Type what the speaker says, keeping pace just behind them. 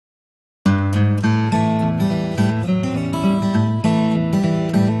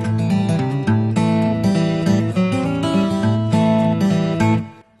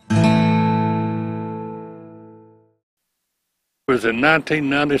It was in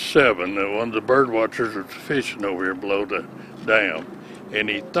 1997 that one of the bird watchers was fishing over here below the dam, and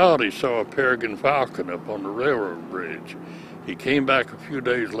he thought he saw a peregrine falcon up on the railroad bridge. He came back a few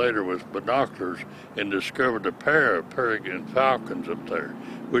days later with binoculars and discovered a pair of peregrine falcons up there,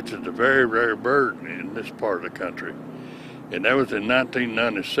 which is a very rare bird in this part of the country. And that was in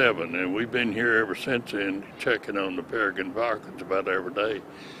 1997, and we've been here ever since then checking on the peregrine falcons about every day.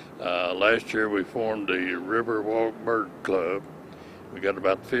 Last year we formed the Riverwalk Bird Club. We got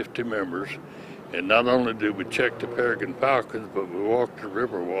about 50 members, and not only do we check the peregrine falcons, but we walk the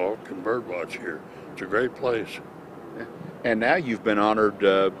Riverwalk and birdwatch here. It's a great place. And now you've been honored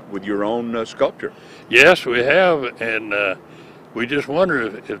with your own sculpture. Yes, we have, and we just wonder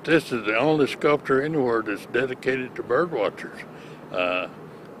if this is the only sculpture anywhere that's dedicated to bird watchers.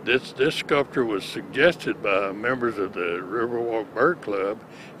 This sculpture was suggested by members of the Riverwalk Bird Club,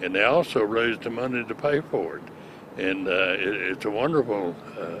 and they also raised the money to pay for it. And it's a wonderful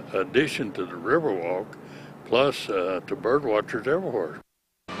addition to the Riverwalk, plus to bird watchers everywhere.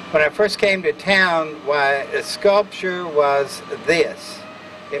 When I first came to town, why, the sculpture was this.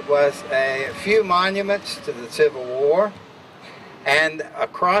 It was a few monuments to the Civil War, and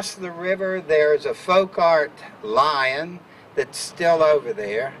across the river there's a folk art lion that's still over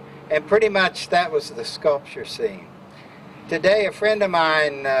there, and pretty much that was the sculpture scene. Today a friend of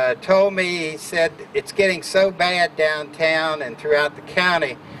mine told me, he said, it's getting so bad downtown and throughout the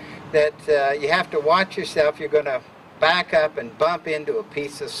county that you have to watch yourself. You're going to back up and bump into a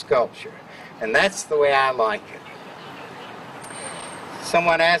piece of sculpture. And that's the way I like it.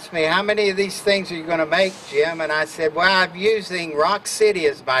 Someone asked me, how many of these things are you going to make, Jim? And I said, well, I'm using Rock City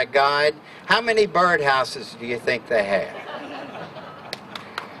as my guide. How many birdhouses do you think they have?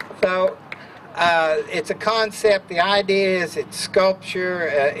 So it's a concept. The idea is it's sculpture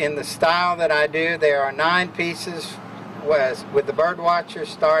in the style that I do. There are 9 pieces with the bird watcher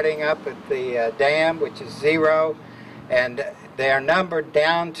starting up at the dam, which is 0, and they are numbered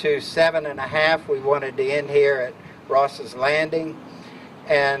down to 7.5. We wanted to end here at Ross's Landing,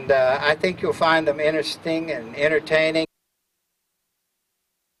 and I think you'll find them interesting and entertaining.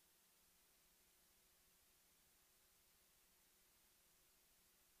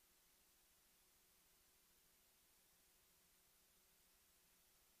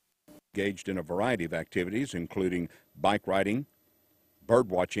 Engaged in a variety of activities, including bike riding, bird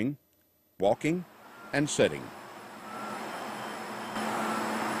watching, walking, and sitting.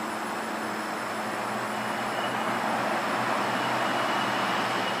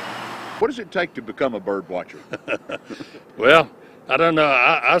 What does it take to become a bird watcher? Well, I don't know.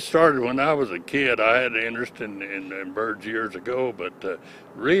 I started when I was a kid. I had an interest in birds years ago, but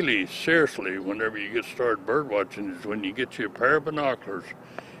really, seriously, whenever you get started bird watching is when you get you a pair of binoculars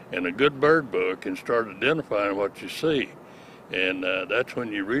and a good bird book and start identifying what you see. And that's when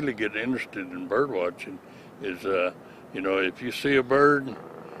you really get interested in bird watching is, you know, if you see a bird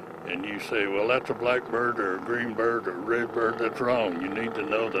and you say, well, that's a black bird or a green bird or a red bird, that's wrong. You need to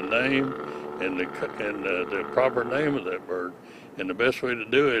know the name and the proper name of that bird. And the best way to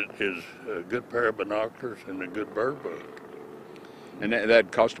do it is a good pair of binoculars and a good bird book. And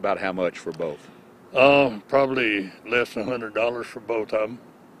that cost about how much for both? Probably less than $100 for both of them.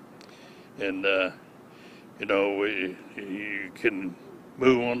 And, you know, you can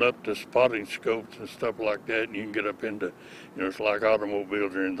move on up to spotting scopes and stuff like that, and you can get up into, you know, it's like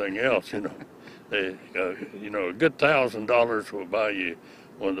automobiles or anything else, you know. You know, a good $1,000 will buy you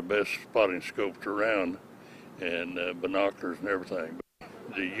one of the best spotting scopes around, and binoculars and everything.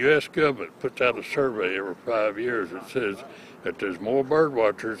 The U.S. government puts out a survey every 5 years that says that there's more bird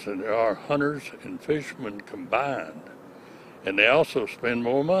watchers than there are hunters and fishermen combined, and they also spend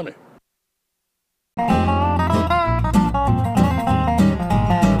more money.